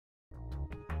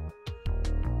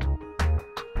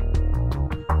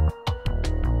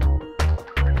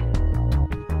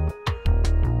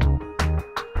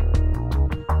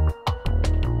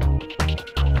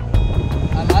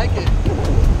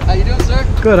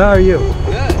Good, how are you?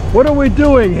 Good. What are we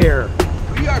doing here?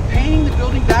 We are painting the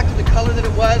building back to the color that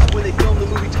it was when they filmed the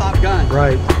movie Top Gun.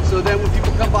 Right. So then when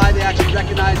people come by, they actually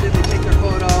recognize it, they take their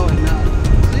photo, and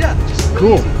so yeah, just really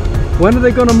Cool. easy. When are they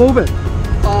going to move it?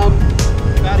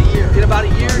 About a year. In about a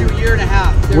year to a year and a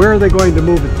half. Where are they going to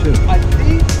move it to? I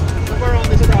think somewhere on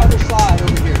this other side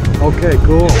over here. Okay,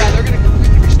 cool. Yeah, they're going to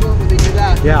completely restore it when they do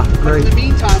that. Yeah, great. But in the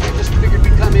meantime, we just figured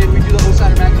we'd come in, we do the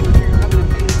Oceanside magazine, we figured come in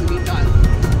and paint it in the meantime.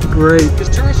 Great. Because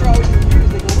tourists are always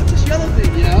confused. They go, what's this yellow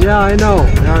thing, you know? Yeah, I know.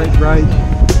 Right.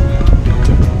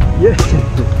 Yeah.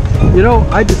 You know,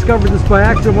 I discovered this by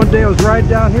accident. One day I was riding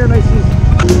down here and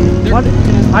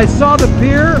I saw the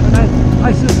pier and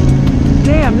I said,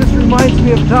 damn, this reminds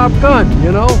me of Top Gun,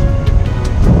 you know?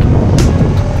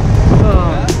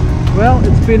 Well,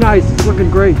 it's been nice. It's looking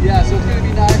great. Yeah, so it's going to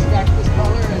be nice back to this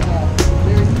color, and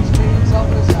Larry Bruce Painting's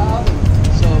helping us out.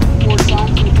 And so Ford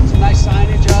Sign's going to put some nice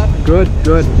signage up. Good.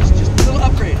 Just a little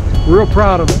upgrade. Real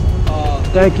proud of it.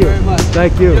 Thank you very much.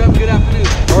 Thank you. You have a good afternoon.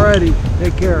 Alrighty,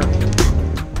 take care.